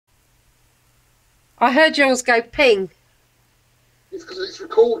I heard yours go ping. It's because it's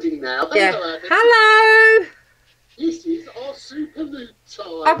recording now. Yeah. Hello, Alex. Hello. This is our super loot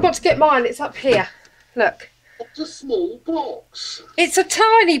time. I've got to get mine. It's up here. Look. It's a small box. It's a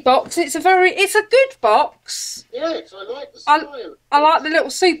tiny box. It's a good box. Yes, I like the style. I like the little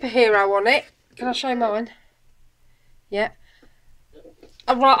superhero on it. Can I show mine? Yeah.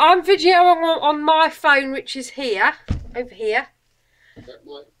 Right, I'm videoing on my phone, which is here, over here.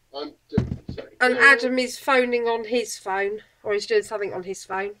 And Adam is phoning on his phone, or he's doing something on his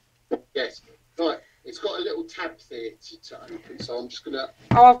phone. Yes, right. It's got a little tab there to open, so I'm just gonna.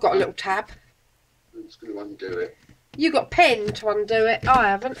 Oh, I've got a little tab. I'm just gonna undo it. You got a pen to undo it. I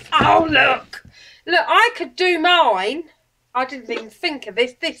haven't. Oh, look! Look, I could do mine. I didn't even think of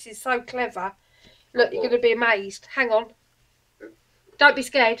this. This is so clever. Look, you're going to be amazed. Hang on. Don't be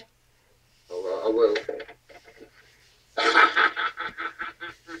scared. All right, I will.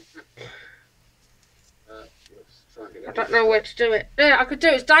 I don't know where to do it. Yeah, I could do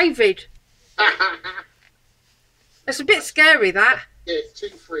it as David. It's a bit scary, that. Yeah, it's too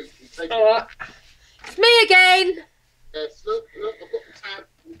freaky. All right. It's me again. Yes, look, I've got the tab.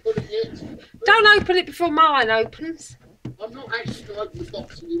 I'm putting it. Don't open it before mine opens. I'm not actually going to open the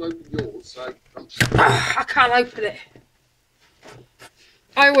box and you open yours, so I'm just... I can't open it.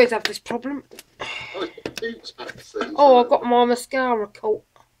 I always have this problem. Oh, I've got my mascara caught.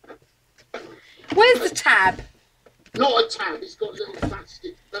 Where's the tab? Not a tab, it's got a little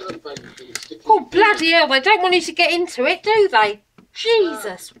plastic cellophane thing sticking. Oh, bloody hell, they don't want you to get into it, do they?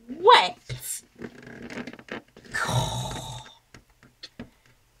 Jesus, wept.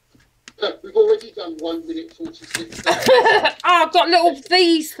 We've already done 1 minute 46 seconds. Oh, I've got little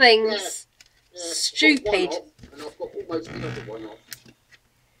these things. Yeah, Stupid. And I've got almost another one off.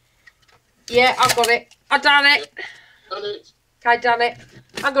 Yeah, I've got it. I've done it. Done it. Okay, done it.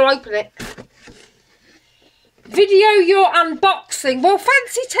 I'm going to open it. Video your unboxing. Well,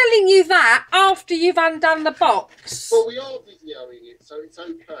 fancy telling you that after you've undone the box. Well, we are videoing it, so it's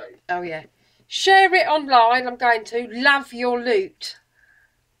okay. Oh, yeah. Share it online. I'm going to. Love your loot.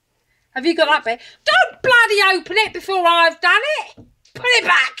 Have you got that bit? Don't bloody open it before I've done it. Put it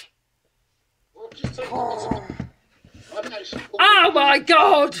back. Well, just take Oh, my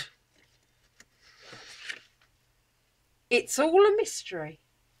God. It's all a mystery.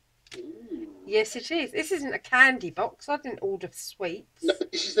 Ooh. Yes, it is. This isn't a candy box. I didn't order sweets. No,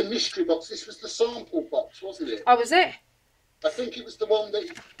 this is the mystery box. This was the sample box, wasn't it? Oh, was it? I think it was the one that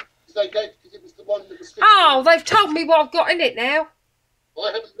they gave, because it was the one that was... Oh, they've told me what I've got in it now. I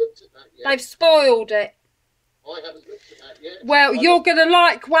haven't looked at that yet. They've spoiled it. I haven't looked at that yet. Well, you're going to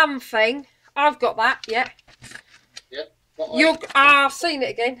like one thing. I've got that, yeah. Yeah. But I've seen it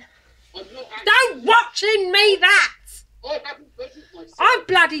again. I'm not actually... Don't watching me that! I haven't read it myself. I've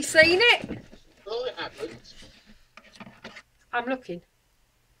bloody seen it. I haven't. I'm looking.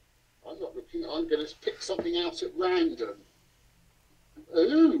 I'm not looking. I'm going to pick something out at random.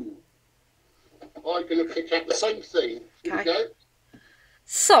 Ooh. I'm going to pick out the same thing. Here we go.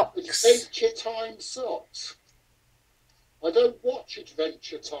 Socks. Adventure Time socks. I don't watch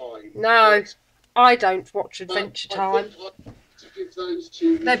Adventure Time. No, I don't watch Adventure I Time. think I'd like to give those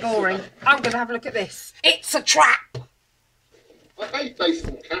to... They're boring. I'm going to have a look at this. It's a trap. I hate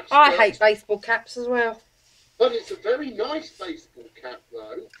baseball caps. I hate baseball caps as well. But it's a very nice baseball cap,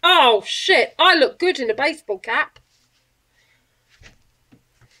 though. Oh, shit. I look good in a baseball cap.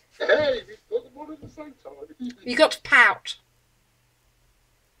 Hey, we've got them all at the same time. You got to pout.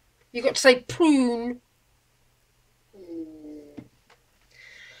 You got to say prune.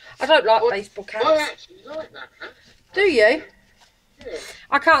 I don't like baseball caps. I actually like that hat. Do you? Yeah.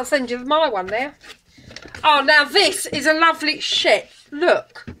 I can't send you my one now. Oh, now this is a lovely shit.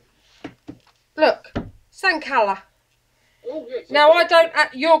 Look. Look. Same colour. Oh, yes. Now, I don't...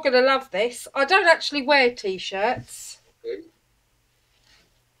 You're going to love this. I don't actually wear T-shirts. Okay.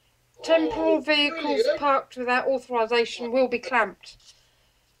 Temporal vehicles parked without authorisation will be clamped.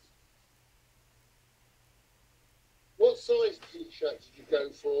 What size T-shirt did you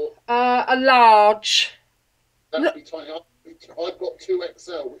go for? A large. That'd be tiny. I've got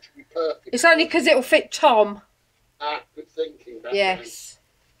 2XL, which would be perfect. It's only because it'll fit Tom. Ah, good thinking. Yes.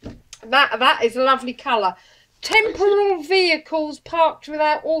 That is a lovely colour. Temporal vehicles parked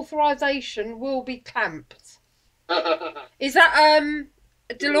without authorisation will be clamped. Is that a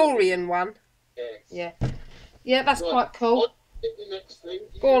DeLorean one? Yes. Yeah. Yeah, that's quite cool. The next thing.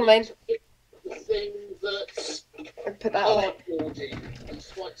 Go on then. The thing that's Put that on. cardboardy and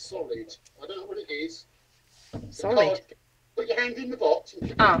quite solid. I don't know what it is. Solid. Put your hand in the box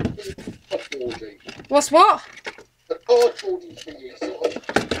and cardboardy. What's what? The cardboardy thingy, sort of.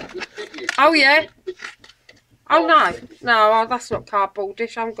 Oh yeah. With Oh, no. No, that's not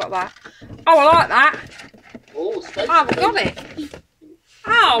cardboardish. I haven't got that. Oh, I like that. Oh, I haven't got it.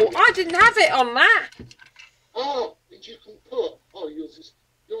 Oh, I didn't have it on that. Oh, and you can put... Oh, yours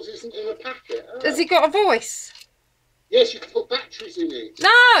isn't in a packet. Oh. Has it got a voice? Yes, you can put batteries in it.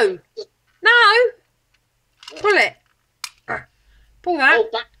 No. No. Pull it. Pull that. Oh,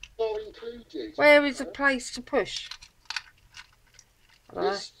 batteries are included. Where is the place to push? I don't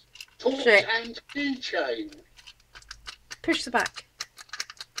know. Torch and keychain. Push the back.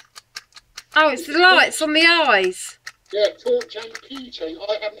 Oh, it's the lights on the eyes. Yeah, torch and keychain.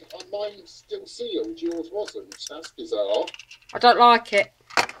 I haven't. Mine's still sealed. Yours wasn't. That's bizarre. I don't like it.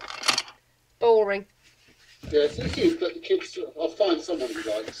 Boring. Yes, it's you, but the kids. I'll find someone who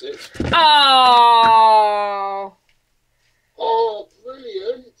likes it. Oh. Oh,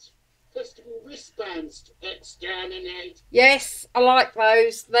 brilliant! Festival wristbands to exterminate. Yes, I like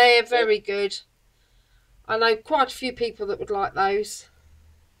those. They're very good. I know quite a few people that would like those.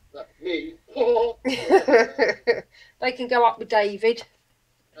 That's me. They can go up with David.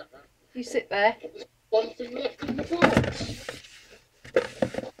 You sit there. There's one thing left in the box.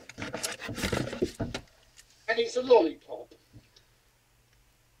 And it's a lollipop.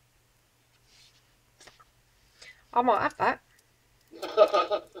 I might have that.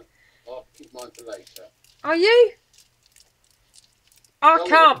 I'll keep mine for later. Are you? I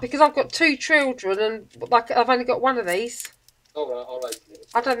can't because I've got 2 children and like I've only got one of these. Alright, I'll open it.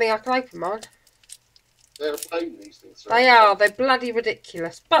 I don't think I can open mine. They're a pain, these things. They are. They're bloody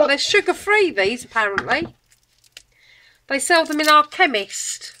ridiculous. But they're sugar-free, these, apparently. They sell them in our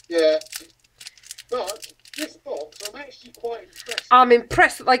chemist. Yeah. But this box, I'm actually quite impressed. I'm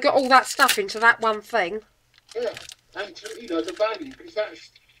impressed that they got all that stuff into that one thing. Yeah. And, you know, the value, because that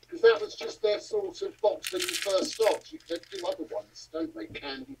was just their sort of box when you first started. They do other ones, don't they?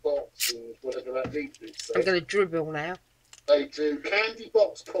 Candy box and whatever that leaflet says. I'm going to dribble now. They do candy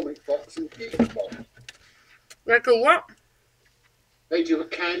box, comic box, and geek box. They do what? They do a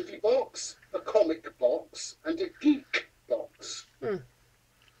candy box, a comic box, and a geek box. Hmm.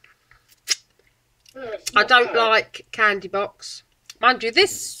 Yeah, I don't like candy box. Mind you,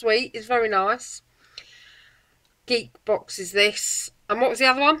 this sweet is very nice. Geek box is this. And what was the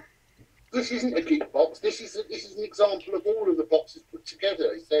other one? This isn't a geek box. This is an example of all of the boxes put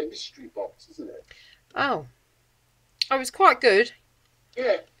together. It's their mystery box, isn't it? Oh. Oh, it's quite good.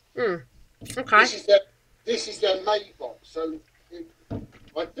 Yeah. Hmm. Okay. This is their May box. So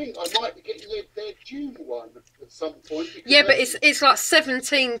I think I might be getting their June one at some point. Yeah, but it's like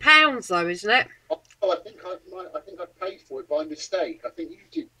 £17 though, isn't it? Oh, I think I paid for it by mistake. I think you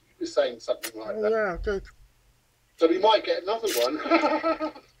did. You were saying something like that. Yeah, good. So we might get another one.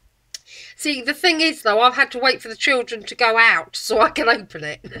 See, the thing is, though, I've had to wait for the children to go out so I can open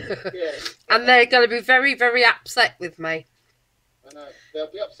it. Yeah. And they're going to be very, very upset with me. I know.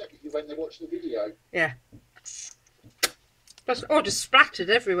 They'll be upset with you when they watch the video. Yeah. Oh, just splattered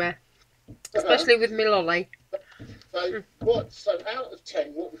everywhere. Especially with my lolly. So, so out of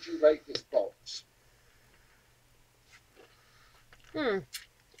 10, what would you rate this box? It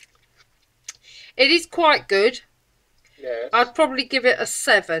is quite good. Yes. I'd probably give it a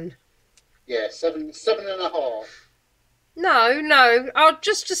 7. Yeah, 7.5. No. Oh,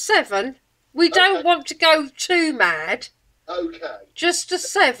 just a 7. We don't want to go too mad. Okay. Just a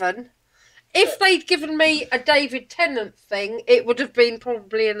 7. If they'd given me a David Tennant thing, it would have been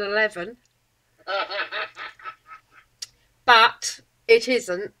probably an 11. But it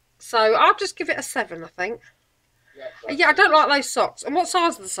isn't. So I'll just give it a 7, I think. Yeah, I don't like those socks. And what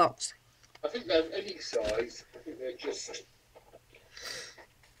size are the socks? I think they're any size. I think they're just...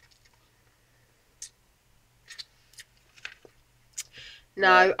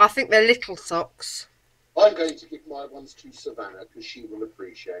 No, I think they're little socks. I'm going to give my ones to Savannah because she will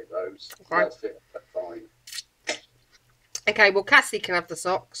appreciate those. Okay. They'll fit fine. Okay, well, Cassie can have the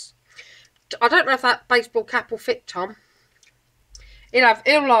socks. I don't know if that baseball cap will fit Tom.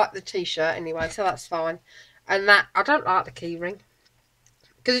 He'll like the t-shirt anyway, so that's fine. And that, I don't like the key ring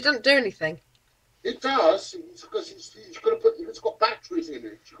because it doesn't do anything. It does, because it's got batteries in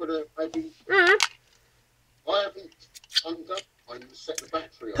it. You've got to maybe... I haven't undone mine and set the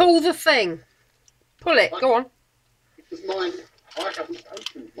battery on. Pull the thing. Pull it, go on. Because mine, I haven't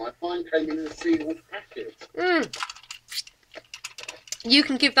opened mine. Mine came in a sealed packet. You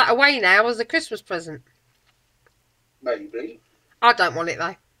can give that away now as a Christmas present. Maybe. I don't want it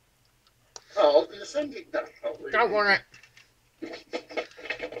though. Oh, I was going to send it now. Don't want it.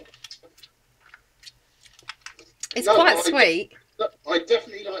 It's quite sweet. I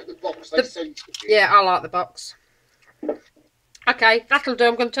definitely like the box they sent to me. Yeah, I like the box. Okay, that'll do.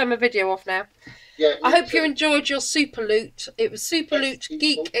 I'm going to turn my video off now. Yeah, I hope you enjoyed your Superloot. It was Superloot Yes,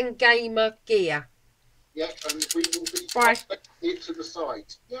 Geek and Gamer Gear. Yeah, and we will be Bye. it to the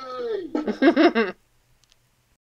site. Yay!